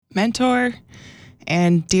mentor,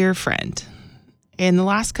 and dear friend. In the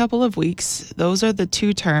last couple of weeks, those are the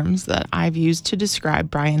two terms that I've used to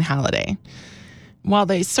describe Brian Halliday. While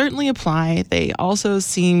they certainly apply, they also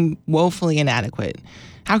seem woefully inadequate.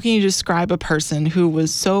 How can you describe a person who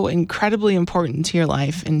was so incredibly important to your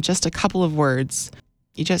life in just a couple of words?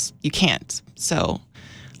 You can't. So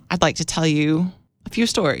I'd like to tell you a few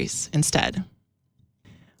stories instead.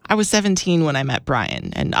 I was 17 when I met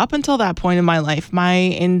Brian, and up until that point in my life, my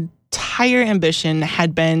entire ambition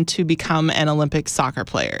had been to become an Olympic soccer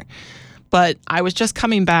player. But I was just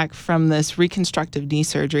coming back from this reconstructive knee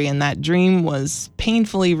surgery, and that dream was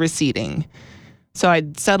painfully receding. So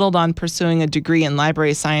I'd settled on pursuing a degree in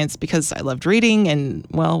library science because I loved reading, and,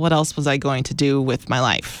 well, what else was I going to do with my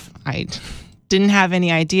life? I didn't have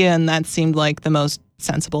any idea, and that seemed like the most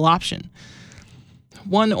sensible option.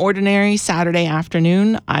 One ordinary Saturday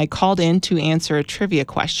afternoon, I called in to answer a trivia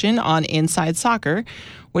question on Inside Soccer,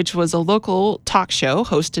 which was a local talk show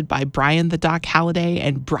hosted by Brian the Doc Halliday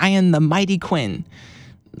and Brian the Mighty Quinn.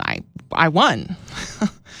 I won.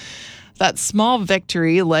 That small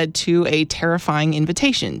victory led to a terrifying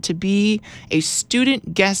invitation to be a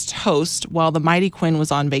student guest host while the Mighty Quinn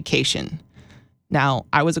was on vacation. Now,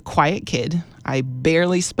 I was a quiet kid. I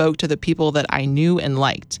barely spoke to the people that I knew and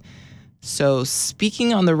liked. So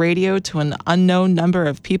speaking on the radio to an unknown number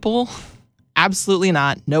of people? Absolutely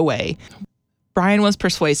not. No way. Brian was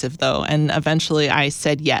persuasive, though, and eventually I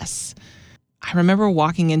said yes. I remember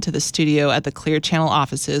walking into the studio at the Clear Channel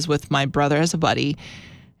offices with my brother as a buddy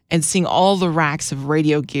and seeing all the racks of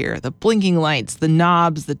radio gear, the blinking lights, the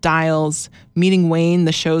knobs, the dials, meeting Wayne,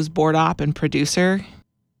 the show's board op and producer.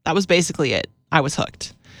 That was basically it. I was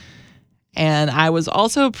hooked. And I was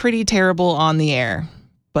also pretty terrible on the air.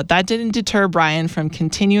 But that didn't deter Brian from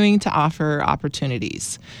continuing to offer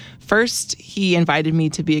opportunities. First, he invited me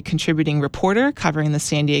to be a contributing reporter covering the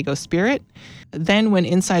San Diego Spirit. Then, when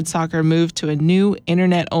Inside Soccer moved to a new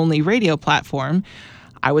internet-only radio platform,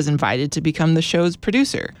 I was invited to become the show's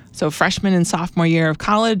producer. So freshman and sophomore year of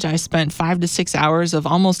college, I spent 5 to 6 hours of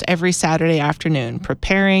almost every Saturday afternoon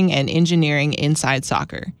preparing and engineering Inside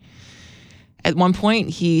Soccer. At one point,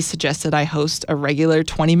 he suggested I host a regular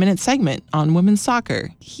 20-minute segment on women's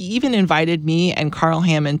soccer. He even invited me and Carl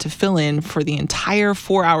Hammond to fill in for the entire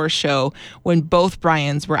 4-hour show when both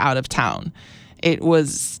Brians were out of town. It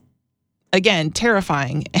was, again,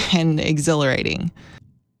 terrifying and exhilarating.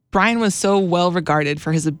 Brian was so well regarded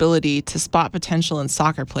for his ability to spot potential in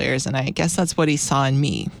soccer players, and I guess that's what he saw in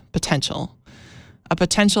me, potential. A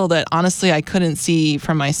potential that honestly I couldn't see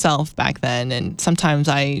for myself back then, and sometimes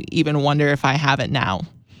I even wonder if I have it now.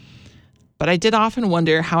 But I did often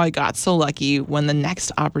wonder how I got so lucky when the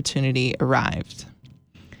next opportunity arrived.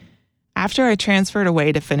 After I transferred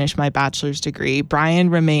away to finish my bachelor's degree, Brian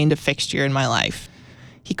remained a fixture in my life.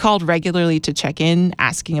 He called regularly to check in,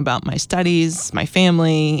 asking about my studies, my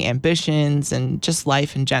family, ambitions, and just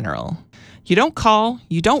life in general. You don't call,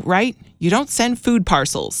 you don't write, you don't send food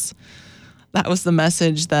parcels. That was the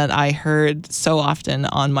message that I heard so often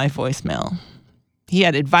on my voicemail. He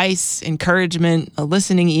had advice, encouragement, a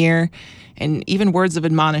listening ear, and even words of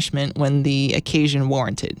admonishment when the occasion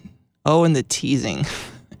warranted. Oh, and the teasing.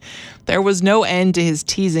 There was no end to his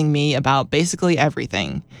teasing me about basically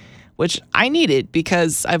everything, which I needed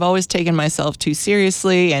because I've always taken myself too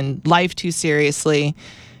seriously and life too seriously.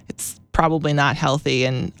 It's probably not healthy,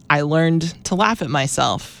 and I learned to laugh at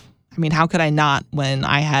myself. I mean, how could I not when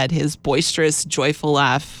I had his boisterous, joyful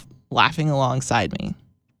laugh laughing alongside me?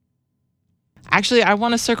 Actually, I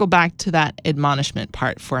want to circle back to that admonishment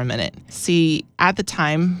part for a minute. See, at the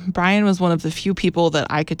time, Brian was one of the few people that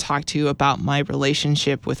I could talk to about my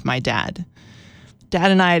relationship with my dad. Dad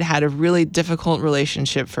and I had had a really difficult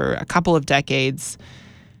relationship for a couple of decades.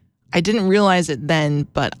 I didn't realize it then,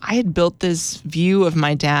 but I had built this view of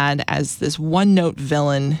my dad as this one-note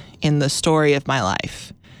villain in the story of my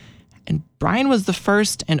life. And Brian was the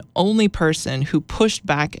first and only person who pushed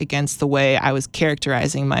back against the way I was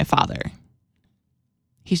characterizing my father.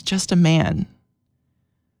 He's just a man.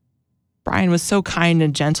 Brian was so kind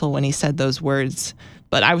and gentle when he said those words,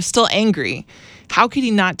 but I was still angry. How could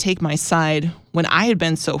he not take my side when I had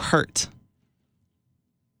been so hurt?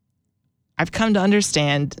 I've come to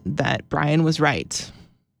understand that Brian was right.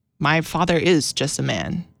 My father is just a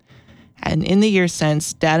man. And in the years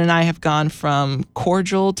since, Dad and I have gone from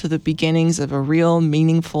cordial to the beginnings of a real,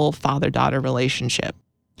 meaningful father-daughter relationship.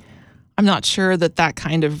 I'm not sure that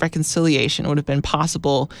kind of reconciliation would have been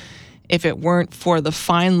possible if it weren't for the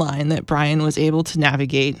fine line that Brian was able to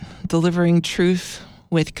navigate, delivering truth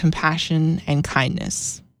with compassion and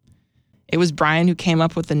kindness. It was Brian who came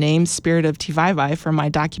up with the name Spirit of Tivavai for my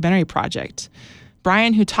documentary project.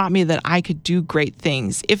 Brian, who taught me that I could do great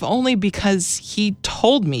things, if only because he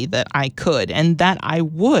told me that I could and that I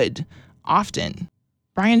would often.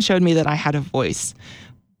 Brian showed me that I had a voice,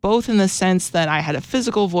 both in the sense that I had a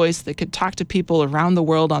physical voice that could talk to people around the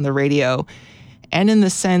world on the radio, and in the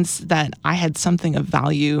sense that I had something of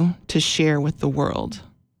value to share with the world.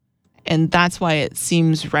 And that's why it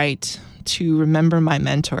seems right to remember my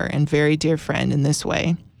mentor and very dear friend in this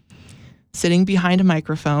way, sitting behind a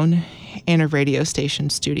microphone in a radio station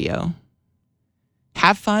studio.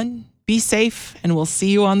 Have fun, be safe, and we'll see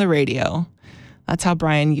you on the radio. That's how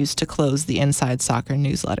Brian used to close the Inside Soccer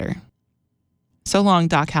newsletter. So long,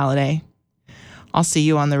 Doc Halladay. I'll see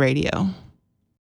you on the radio.